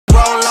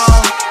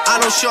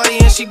ghetto shorty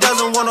and she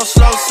doesn't want no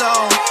slow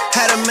song.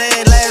 Had a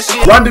man last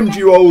year. Random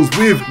duos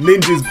with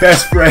Ninja's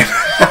best friend.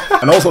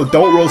 And also,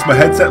 don't roast my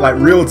headset, like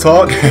real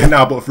talk.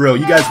 Nah, but for real,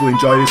 you guys will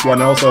enjoy this one.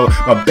 And also,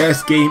 my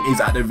best game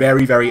is at the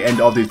very end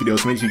of this video,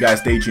 so make sure you guys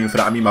stay tuned for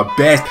that. I mean, my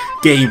best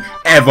game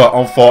ever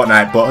on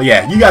Fortnite. But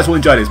yeah, you guys will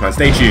enjoy this, man.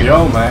 Stay tuned.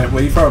 Yo, man,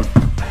 where you from?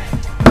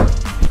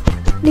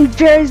 New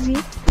Jersey.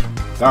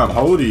 Damn,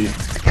 how old are you?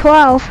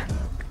 12.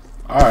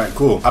 Alright,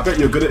 cool. I bet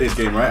you're good at this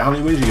game, right? How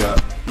many wins you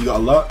got? You got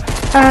a lot?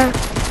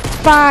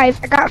 5.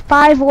 I got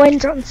 5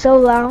 wins on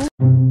solo.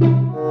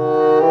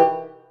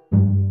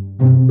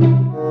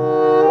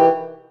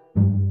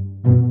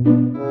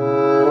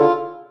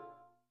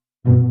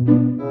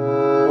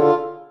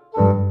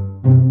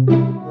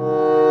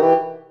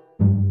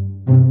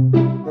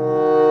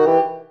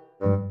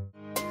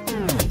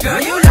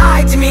 Girl, you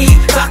lied to me,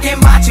 talking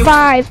about you.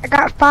 5. I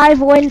got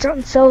 5 wins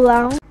on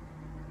solo.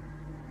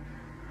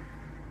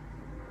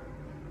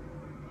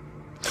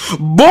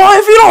 Boy,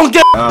 if you don't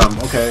get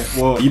Okay.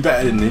 Well, you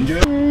better than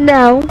Ninja?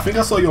 No. I think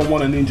I saw you on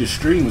one of Ninja's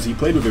streams. You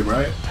played with him,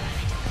 right?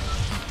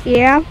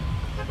 Yeah.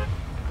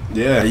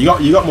 Yeah,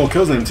 you got more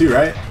kills than him too,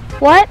 right?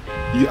 What?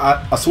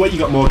 I swear you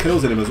got more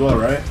kills than him as well,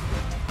 right?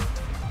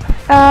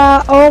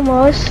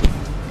 Almost.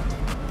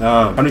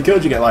 How many kills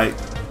did you get? Like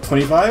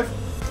 25?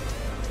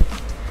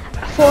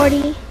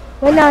 40.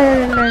 Wait,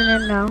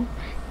 no.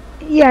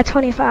 Yeah,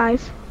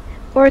 25.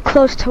 Or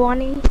close to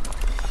 20.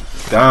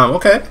 Damn,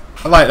 okay.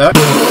 I like that.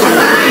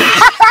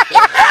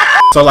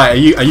 So like,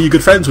 are you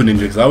good friends with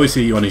Ninja? Because I always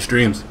see you on his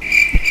streams.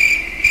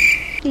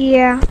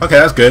 Yeah. Okay,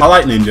 that's good. I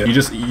like Ninja. You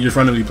just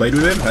randomly played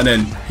with him, and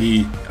then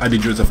he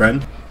added you as a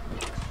friend.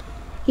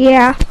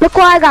 Yeah. Look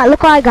what I got.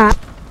 Look what I got.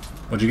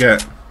 What'd you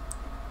get?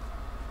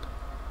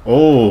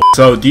 Oh,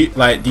 so do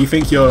you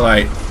think you're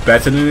like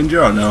better than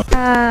Ninja or no?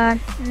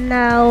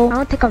 No. I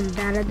don't think I'm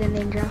better than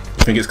Ninja.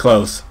 You think it's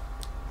close?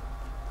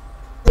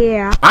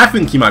 Yeah. I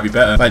think you might be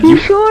better. Like, You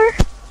sure?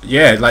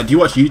 Yeah, like, do you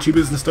watch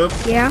YouTubers and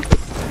stuff? Yeah.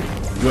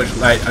 You watch,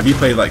 like, have you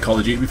played like Call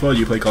of Duty before? Do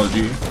you play Call of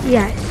Duty?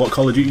 Yes. What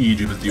Call of Duty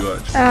YouTubers do you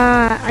watch?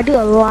 I do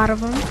a lot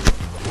of them.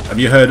 Have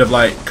you heard of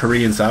like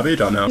Korean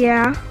Savage or no?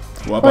 Yeah.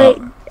 What about?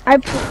 Wait,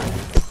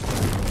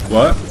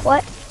 What?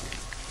 What?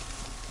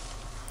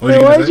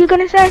 What was you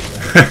gonna say?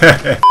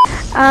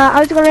 I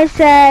was gonna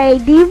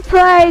say, do you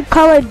play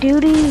Call of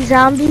Duty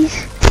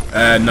Zombies?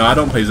 No, I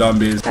don't play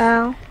zombies.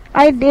 Oh,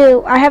 I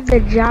do. I have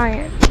the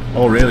giant.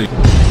 Oh, really?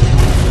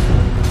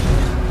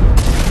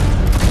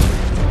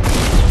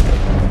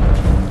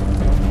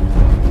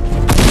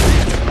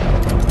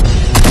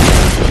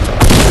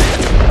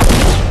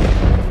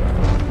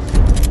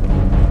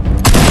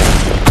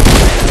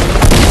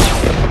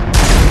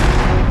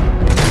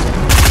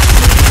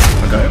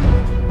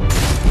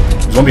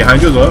 There's one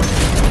behind you as well.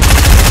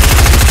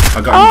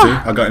 I got him too.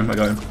 I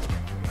got him.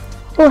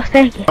 Oh,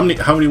 thank you.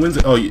 How many wins?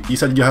 Oh, you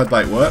said you had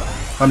like what?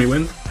 How many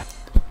wins?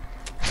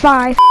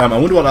 5. I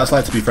wonder what that's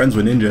like to be friends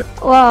with Ninja.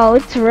 Whoa,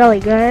 it's really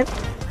good.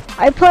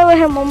 I play with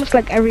him almost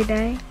like every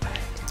day.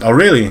 Oh,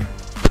 really?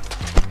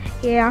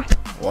 Yeah.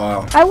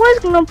 Wow. I was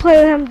gonna play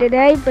with him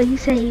today, but he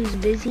said he was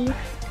busy.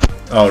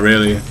 Oh,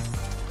 really?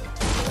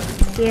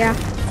 Yeah.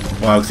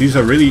 Wow, because he's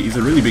a really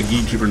big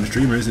YouTuber and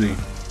streamer, isn't he?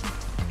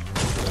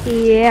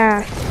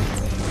 Yeah.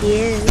 He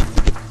is.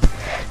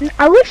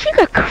 I wish you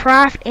could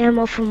craft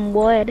ammo from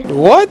wood.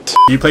 What?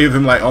 Do you play with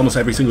him like almost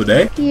every single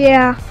day?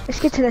 Yeah. Let's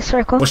get to the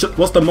circle.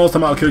 What's the most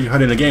amount of kills you've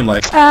had in a game?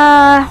 Like 30.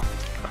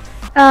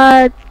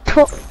 Oh,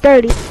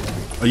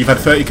 you've had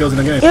 30 kills in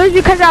a game? It was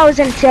because I was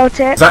in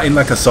Celtic. Is that in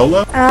like a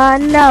solo?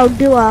 No,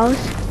 duos.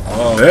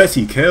 Oh,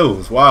 30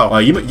 kills. Wow.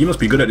 You must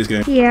be good at this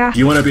game. Yeah. Do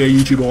you want to be a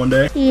YouTuber one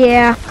day?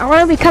 Yeah. I want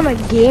to become a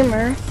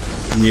gamer.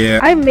 Yeah.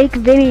 I make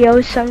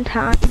videos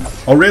sometimes.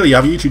 Oh, really? You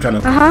have a YouTube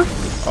channel? Uh-huh.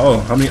 Oh,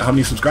 how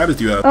many subscribers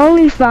do you have?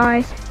 Only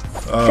 5.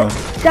 Oh.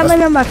 Some of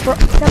them are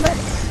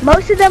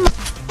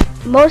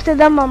most of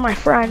them are my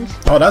friends.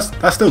 Oh, that's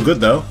still good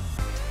though.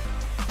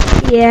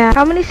 Yeah.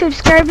 How many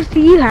subscribers do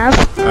you have?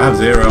 I have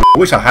 0. I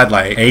wish I had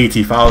like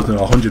 80,000 or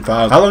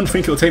 100,000. How long do you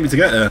think it'll take me to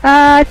get there?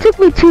 It took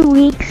me 2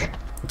 weeks.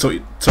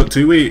 Took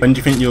 2 weeks. When do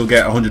you think you'll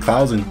get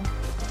 100,000?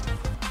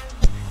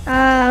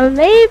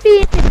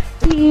 Maybe a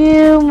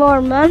few more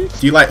months.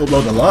 Do you like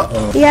upload a lot?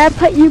 Or? Yeah, I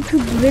put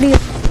YouTube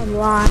videos a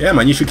lot. Yeah,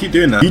 man, you should keep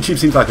doing that. YouTube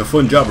seems like a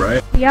fun job,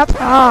 right? Yep.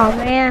 Oh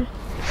man,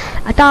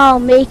 I thought I'll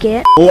make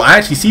it. Oh, I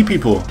actually see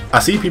people. I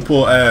see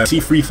people.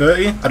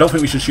 C330. I don't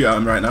think we should shoot at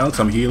them right now because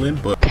I'm healing.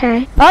 But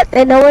okay. Oh,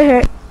 they know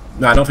we're hurt.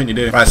 no, I don't think you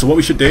do. Right. So what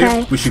we should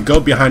do? We should go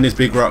behind this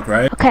big rock,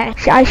 right? Okay.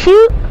 Should I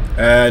shoot?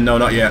 No,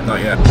 not yet.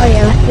 Not yet. Oh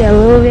yeah, let's get a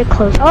little bit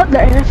closer. Oh,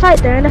 they're in a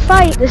fight. They're in a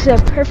fight. This is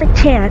a perfect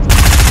chance.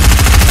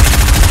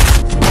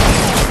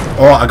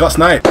 Oh, I got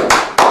sniped.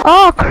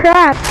 Oh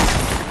crap.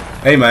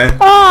 Hey man.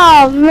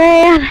 Oh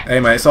man.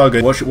 Hey man, it's all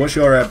good. What's your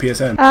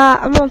PSN?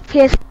 I'm on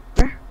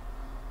PS4.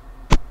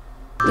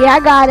 Yeah, I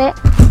got it.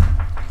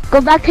 Go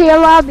back to your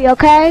lobby,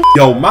 okay?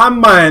 Yo, my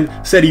man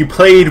said he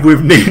played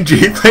with Ninja.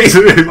 He plays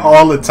with him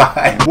all the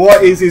time.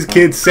 What is this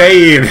kid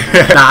saying?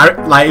 Nah,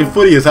 like, it's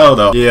funny as hell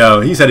though.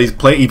 Yo, he said he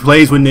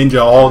plays with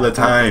Ninja all the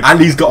time. And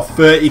he's got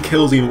 30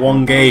 kills in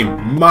one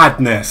game.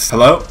 Madness.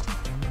 Hello?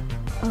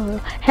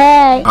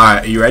 Hey.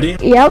 Alright, are you ready?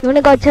 Yep. You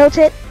wanna go tilt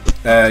it?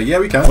 Yeah,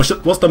 we can.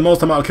 What's the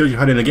most amount of kills you've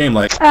had in a game,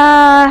 like? 30.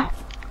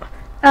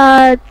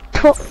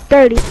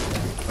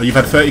 Oh, you've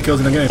had 30 kills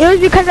in a game? It was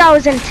because I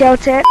was in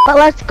tilted. But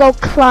let's go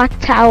clock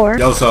tower.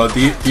 Yo, so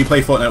do you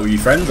play Fortnite with your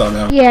friends or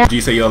no? Yeah. Do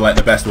you say you're like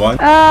the best one?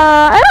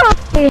 I don't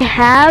really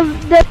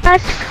have the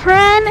best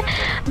friend,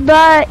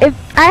 but if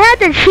I had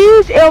to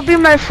choose, it'll be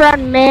my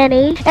friend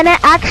Manny. And I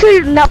actually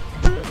know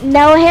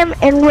him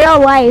in real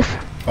life.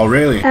 Oh,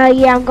 really?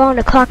 Yeah, I'm going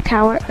to clock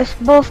tower. Let's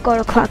both go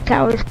to clock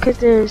towers because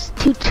there's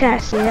 2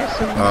 chests. Yeah.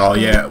 So oh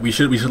yeah, we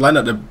should land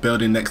at the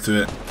building next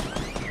to it.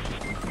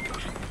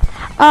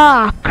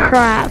 Ah,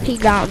 crap, he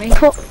got me.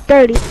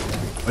 30.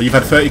 Oh, you've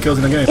had 30 kills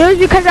in a game? It was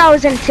because I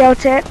was in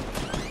tilted.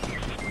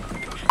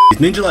 Is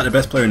Ninja like the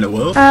best player in the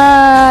world?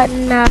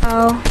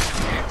 No.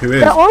 Who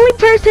is? The only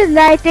person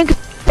that I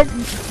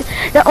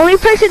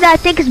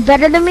think is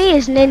better than me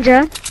is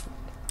Ninja.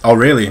 Oh,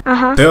 really?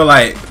 Uh-huh. So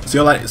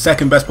you're like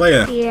second best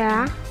player?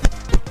 Yeah.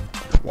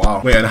 Wow.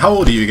 Wait, and how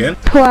old are you again?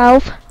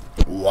 12.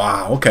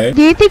 Wow, okay.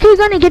 Do you think you're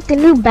gonna get the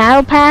new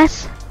battle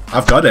pass?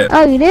 I've got it.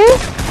 Oh, you do?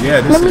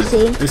 Yeah, Let me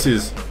see.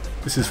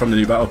 This is from the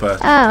new battle pass.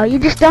 Oh, you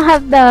just don't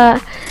have the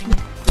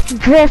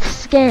drift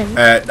skin.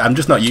 I'm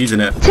just not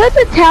using it.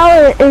 Tilted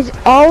tower is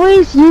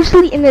always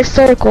usually in a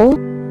circle.